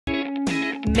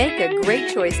Make a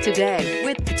great choice today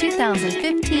with the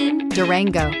 2015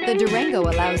 Durango. The Durango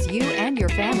allows you and your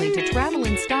family to travel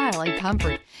in style and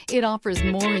comfort. It offers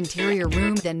more interior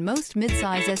room than most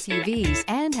midsize SUVs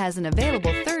and has an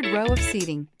available third row of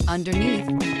seating. Underneath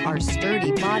are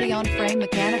sturdy body-on-frame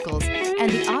mechanicals and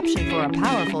the option for a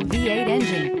powerful V8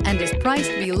 engine, and is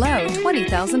priced below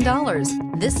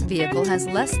 $20,000. This vehicle has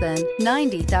less than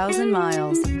 90,000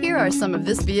 miles. Here are some of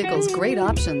this vehicle's great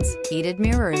options: heated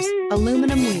mirrors,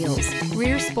 aluminum wheels,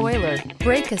 rear spoiler,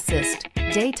 brake assist,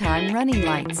 daytime running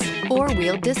lights,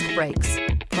 four-wheel disc brakes,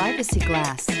 privacy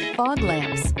glass, fog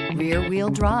lamps, rear-wheel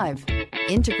drive,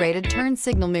 integrated turn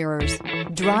signal mirrors.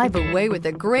 Drive away with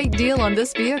a great deal on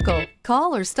this vehicle.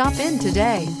 Call or stop in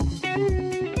today.